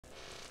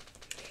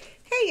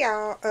Hey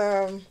y'all,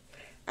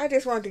 I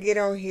just wanted to get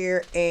on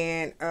here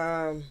and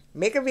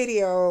make a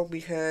video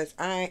because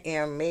I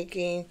am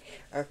making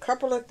a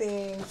couple of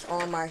things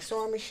on my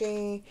sewing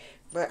machine,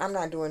 but I'm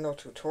not doing no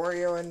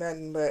tutorial or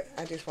nothing, but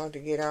I just wanted to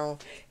get on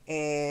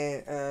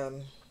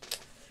and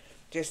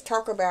just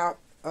talk about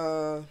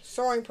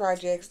sewing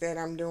projects that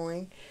I'm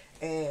doing.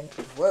 And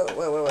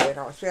whoa,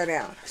 don't fell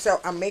down.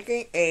 So I'm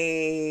making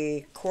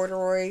a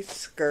corduroy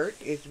skirt.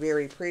 It's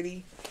very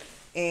pretty,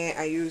 and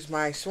I use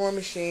my sewing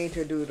machine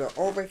to do the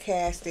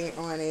overcasting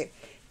on it,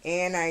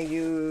 and I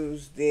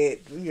used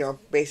it,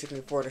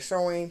 basically for the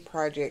sewing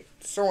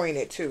project, sewing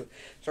it too.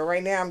 So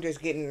right now I'm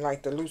just getting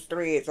like the loose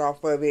threads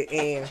off of it,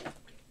 and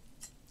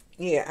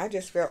yeah, I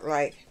just felt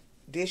like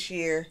this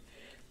year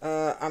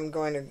I'm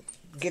going to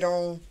get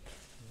on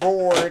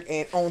board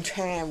and on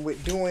time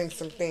with doing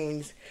some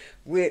things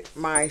with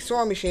my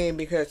sewing machine,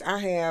 because I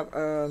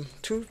have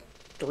three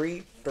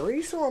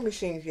sewing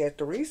machines. Yeah,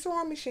 three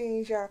sewing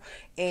machines, y'all,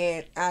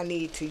 and I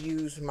need to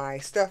use my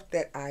stuff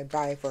that I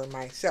buy for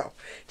myself.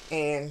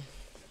 And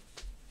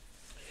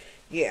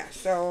yeah,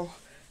 so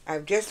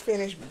I've just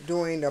finished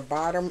doing the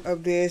bottom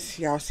of this.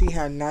 Y'all see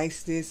how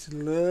nice this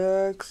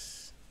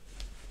looks?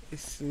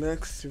 This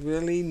looks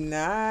really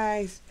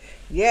nice.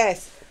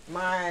 Yes,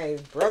 my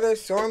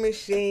brother's sewing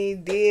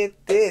machine did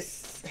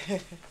this.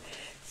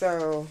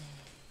 So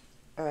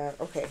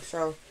okay,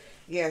 so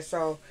yeah,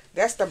 so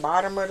that's the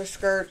bottom of the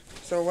skirt.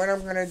 So what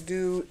I'm gonna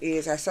do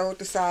is I sewed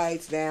the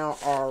sides down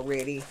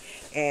already,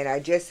 and I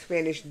just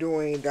finished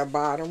doing the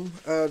bottom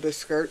of the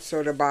skirt.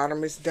 So the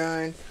bottom is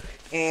done,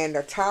 and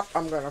the top,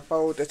 I'm gonna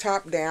fold the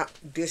top down.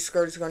 This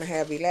skirt is gonna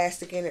have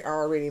elastic in it. I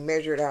already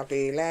measured out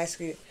the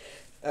elastic.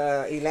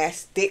 I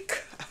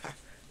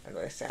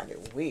know that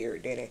sounded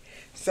weird, didn't it?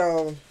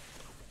 So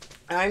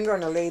I'm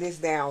going to lay this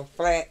down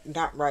flat,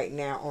 not right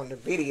now on the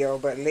video,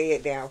 but lay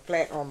it down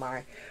flat on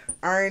my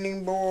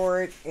ironing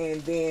board, and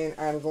then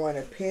I'm going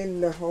to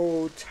pin the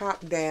whole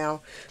top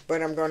down,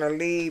 but I'm going to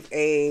leave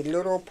a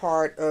little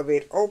part of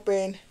it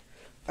open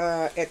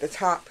at the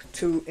top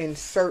to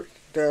insert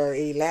the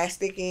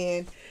elastic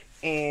in,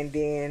 and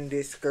then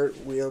this skirt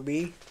will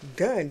be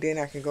done. Then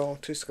I can go on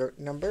to skirt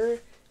number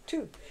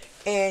 2.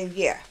 And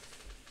yeah,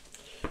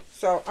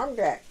 so I've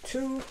got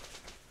two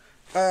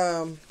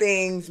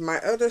things. My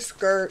other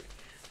skirt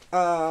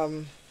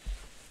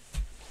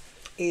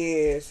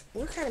is,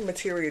 what kind of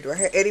material do I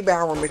have? Eddie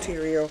Bauer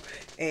material,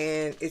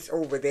 and it's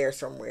over there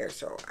somewhere,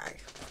 so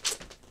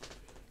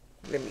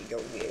let me go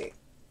get it.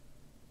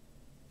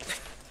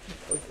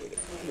 Go get it.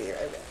 I'll be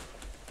right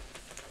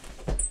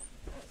back.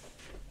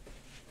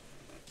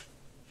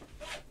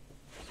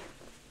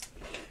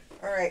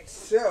 Alright,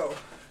 so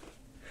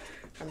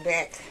I'm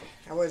back.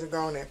 I wasn't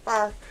going that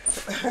far.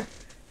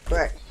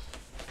 But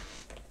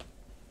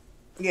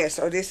yeah,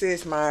 so this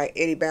is my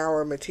Eddie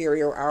Bauer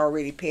material. I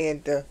already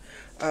pinned the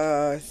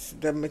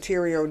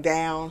material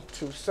down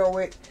to sew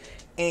it,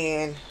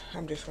 and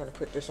I'm just going to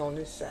put this on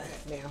this side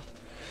now.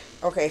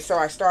 Okay, so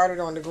I started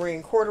on the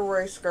green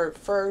corduroy skirt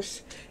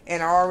first,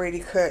 and I already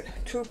cut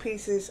 2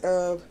 pieces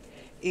of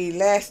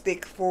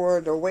elastic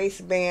for the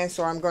waistband.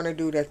 So I'm going to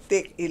do the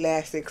thick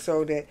elastic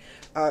so that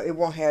it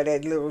won't have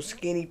that little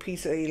skinny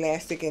piece of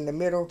elastic in the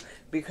middle,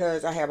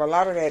 because I have a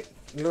lot of that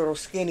little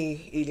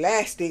skinny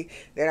elastic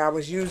that I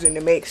was using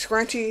to make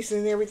scrunchies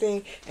and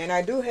everything, and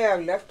I do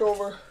have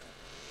leftover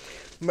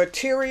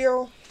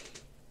material,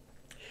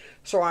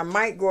 so I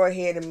might go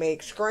ahead and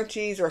make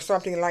scrunchies or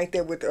something like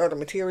that with the other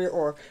material,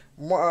 or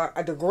more,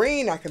 the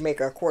green I can make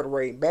a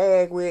corduroy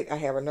bag with. I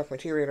have enough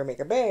material to make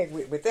a bag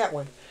with that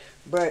one.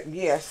 But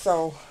yeah,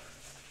 so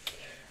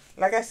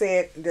like I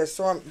said,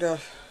 the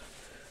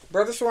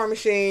Brother Sewing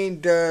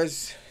Machine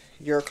does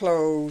your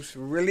clothes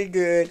really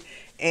good,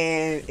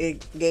 and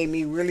it gave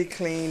me really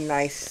clean,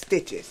 nice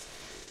stitches.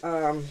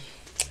 How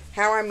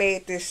I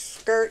made this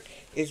skirt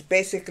is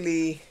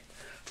basically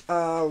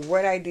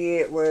what I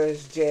did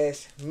was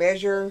just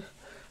measure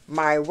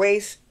my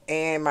waist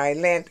and my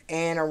length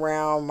and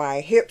around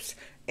my hips,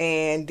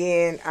 and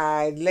then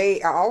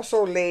I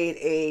also laid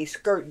a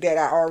skirt that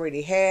I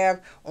already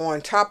have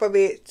on top of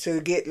it to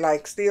get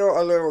like still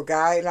a little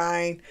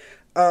guideline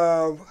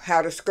of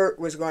how the skirt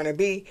was going to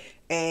be.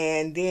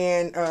 And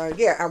then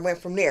yeah, I went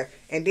from there,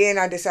 and then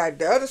I decided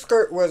the other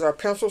skirt was a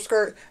pencil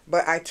skirt,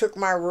 but I took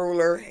my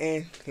ruler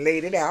and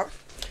laid it out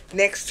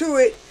next to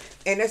it,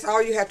 and that's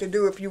all you have to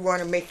do if you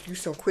want to make you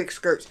some quick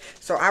skirts.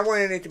 So I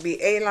wanted it to be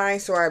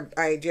A-line, so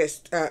I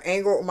just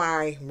angled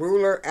my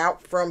ruler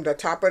out from the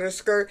top of the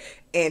skirt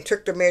and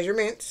took the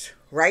measurements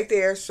right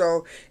there.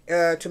 So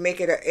to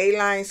make it an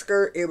A-line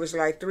skirt, it was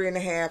like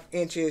 3.5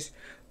 inches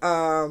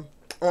on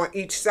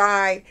each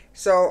side.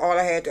 So all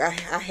I had to, I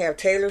have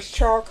Taylor's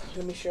chalk.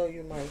 Let me show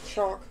you my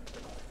chalk.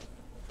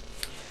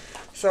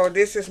 So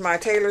this is my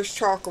Taylor's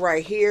chalk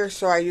right here.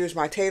 So I use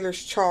my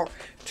Taylor's chalk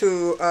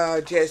to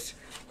just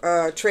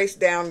trace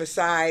down the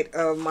side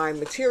of my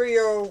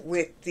material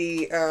with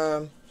the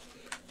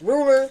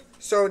ruler,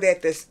 so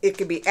that it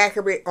can be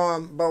accurate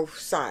on both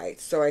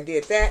sides. So I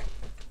did that.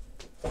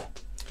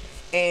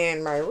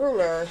 And my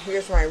ruler,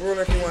 here's my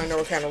ruler if you want to know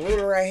what kind of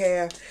ruler I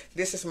have.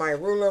 This is my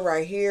ruler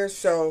right here.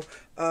 So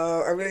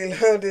I really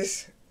love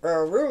this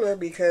ruler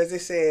because it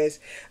says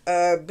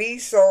be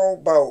so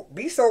bold.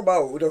 Be so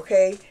bold,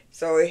 okay?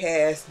 So it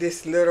has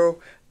this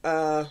little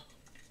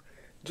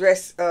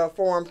dress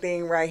form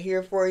thing right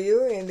here for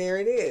you. And there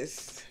it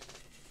is.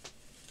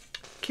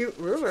 Cute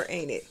ruler,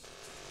 ain't it?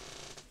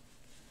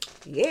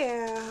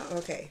 Yeah,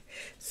 okay.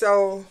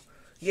 So,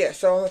 yeah,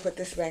 so I'm going to put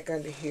this back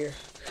under here.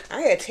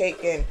 I had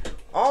taken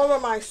all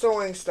of my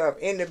sewing stuff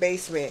in the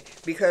basement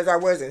because I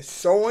wasn't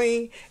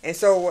sewing. And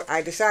so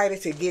I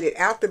decided to get it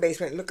out the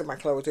basement. Look at my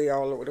clothes. They're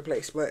all over the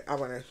place. But I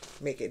want to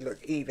make it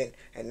look even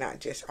and not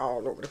just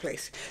all over the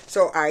place.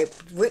 So I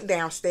went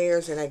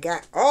downstairs and I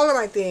got all of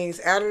my things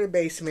out of the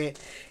basement.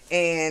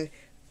 And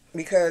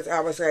because I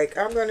was like,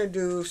 I'm going to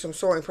do some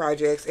sewing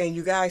projects. And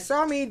you guys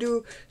saw me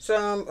do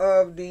some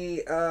of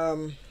the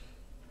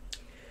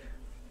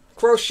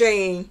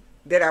crocheting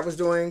that I was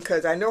doing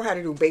because I know how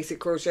to do basic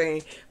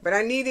crocheting, but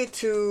I needed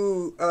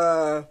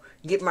to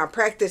get my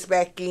practice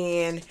back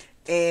in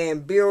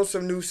and build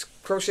some new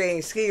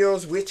crocheting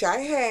skills, which I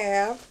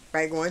have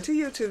by going to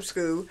YouTube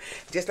school.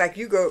 Just like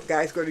you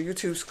guys go to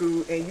YouTube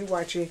school and you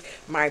watching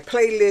my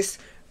playlist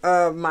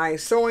of my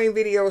sewing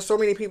videos. So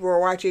many people are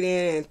watching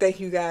it, and thank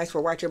you guys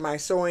for watching my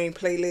sewing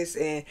playlist,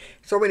 and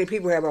so many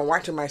people have been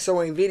watching my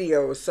sewing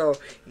videos. So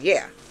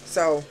yeah,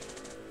 so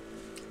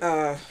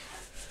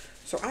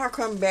I'll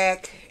come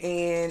back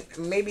and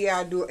maybe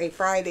I'll do a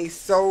Friday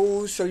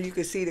sews so you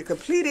can see the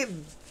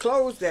completed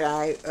clothes that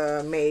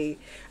I made.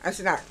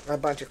 It's not a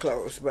bunch of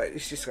clothes, but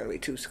it's just going to be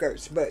 2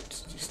 skirts. But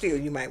still,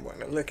 you might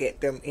want to look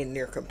at them in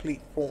their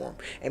complete form.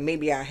 And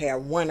maybe I'll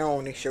have one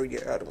on and show you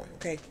the other one,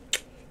 okay?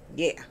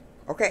 Yeah,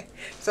 okay.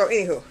 So,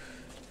 anywho.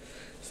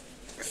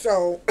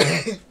 So,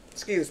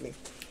 excuse me.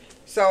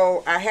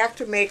 So I have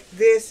to make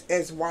this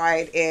as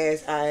wide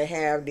as I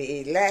have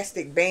the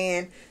elastic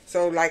band.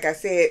 So like I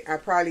said, I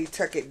probably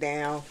tuck it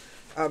down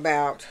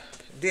about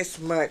this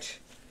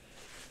much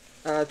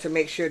to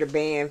make sure the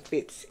band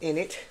fits in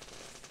it.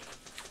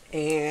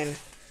 And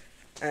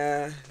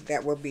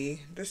that will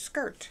be the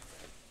skirt.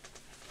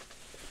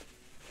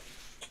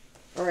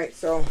 Alright,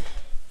 so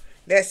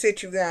that's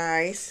it, you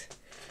guys.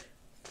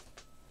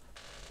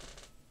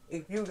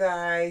 If you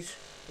guys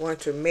want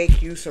to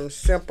make you some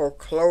simple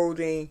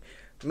clothing,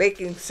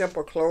 making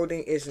simple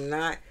clothing is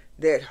not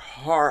that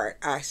hard.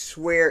 I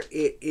swear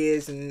it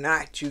is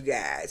not, you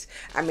guys.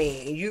 I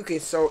mean, you can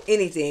sew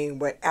anything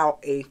without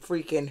a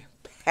freaking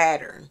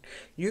pattern.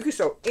 You can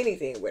sew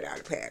anything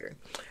without a pattern.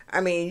 I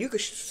mean, you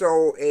could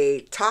sew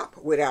a top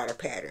without a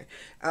pattern.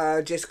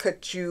 Just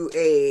cut you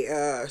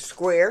a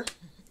square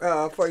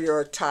for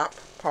your top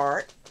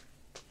part.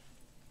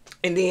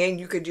 And then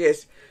you could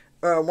just,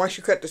 once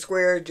you cut the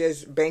square,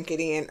 just bank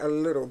it in a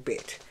little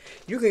bit.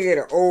 You can get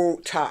an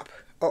old top.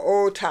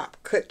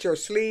 Cut your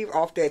sleeve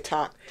off that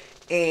top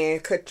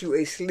and cut you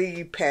a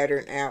sleeve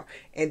pattern out,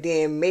 and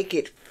then make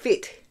it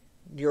fit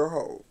your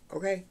hole.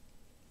 Okay?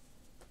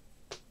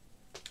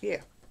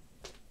 Yeah.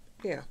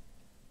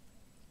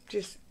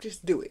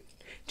 Just do it.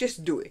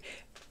 Just do it.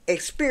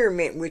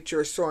 Experiment with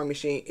your sewing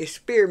machine.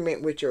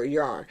 Experiment with your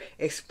yarn.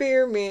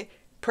 Experiment,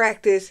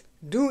 practice,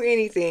 do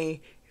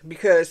anything,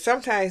 because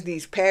sometimes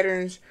these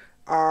patterns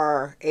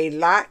are a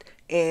lot,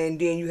 and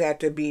then you have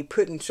to be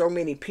putting so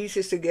many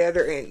pieces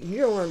together, and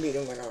you don't want to be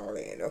doing all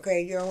that,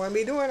 okay? You don't want to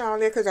be doing all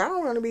that, because I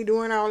don't want to be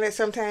doing all that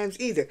sometimes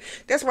either.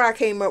 That's why I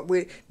came up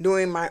with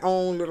doing my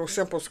own little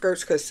simple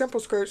skirts, because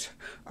simple skirts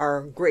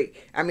are great.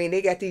 I mean,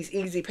 they got these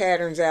easy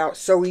patterns out,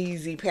 so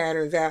easy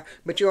patterns out,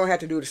 but you don't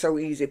have to do the so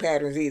easy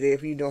patterns either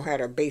if you know how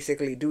to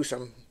basically do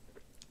some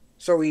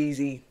so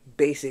easy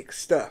basic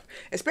stuff.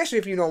 Especially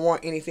if you don't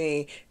want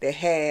anything that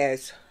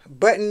has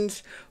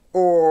buttons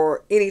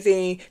or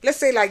anything. Let's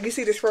say, like, you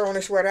see this fur on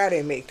this sweater. I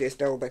didn't make this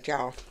though, but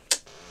y'all,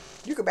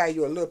 you could buy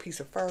you a little piece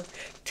of fur,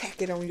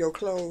 tack it on your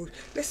clothes.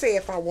 Let's say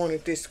if I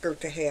wanted this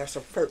skirt to have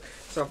some fur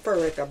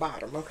at the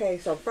bottom, okay?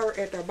 Some fur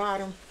at the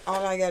bottom.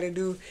 All I gotta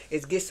do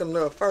is get some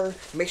little fur,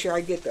 make sure I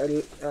get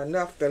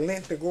enough the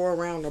length to go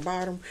around the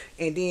bottom,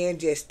 and then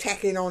just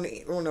tack it on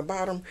the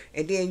bottom,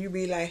 and then you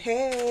be like,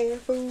 hey,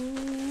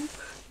 foo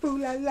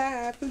la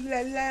la,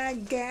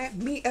 got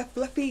me a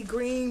fluffy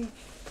green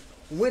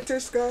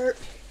winter skirt.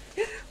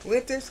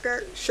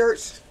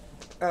 Shirts,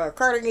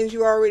 cardigans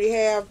you already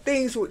have,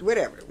 things with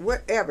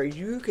whatever.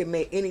 You can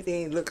make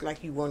anything look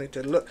like you want it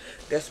to look.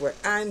 That's what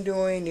I'm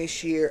doing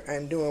this year.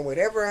 I'm doing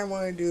whatever I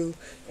want to do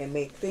and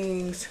make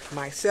things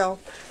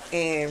myself.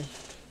 And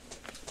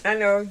I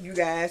know you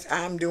guys,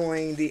 I'm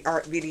doing the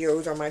art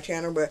videos on my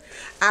channel, but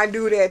I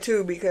do that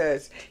too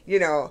because, you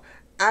know,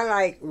 I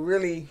like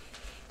really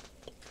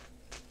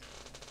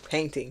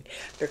painting.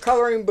 The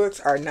coloring books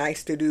are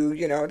nice to do,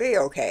 you know, they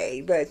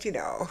okay, but you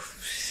know,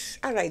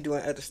 I like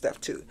doing other stuff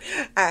too.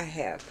 I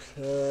have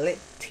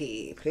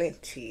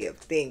plenty of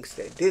things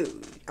to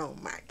do on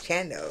my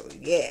channel.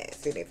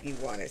 Yes, and if you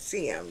want to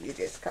see them, you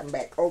just come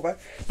back over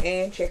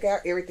and check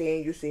out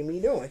everything you see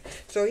me doing.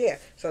 So yeah,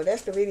 so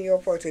that's the video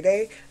for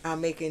today.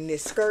 I'm making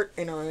this skirt,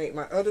 and I'm gonna make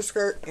my other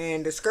skirt,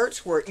 and the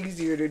skirts were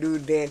easier to do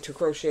than to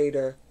crochet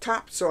the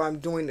top, so I'm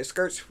doing the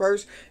skirts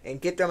first and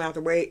get them out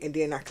the way, and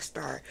then I can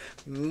start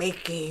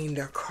making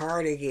the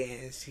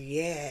cardigans.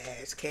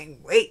 Yes,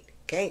 can't wait.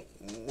 Can't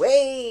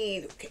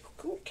wait.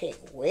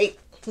 Can't wait.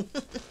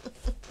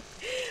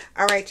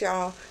 All right,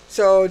 y'all.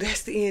 So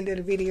that's the end of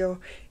the video.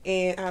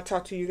 And I'll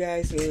talk to you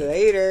guys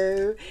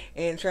later.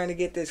 And trying to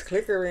get this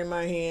clicker in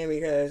my hand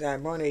because I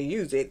want to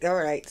use it. All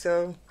right.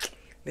 So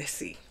let's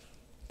see.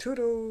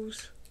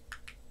 Toodles.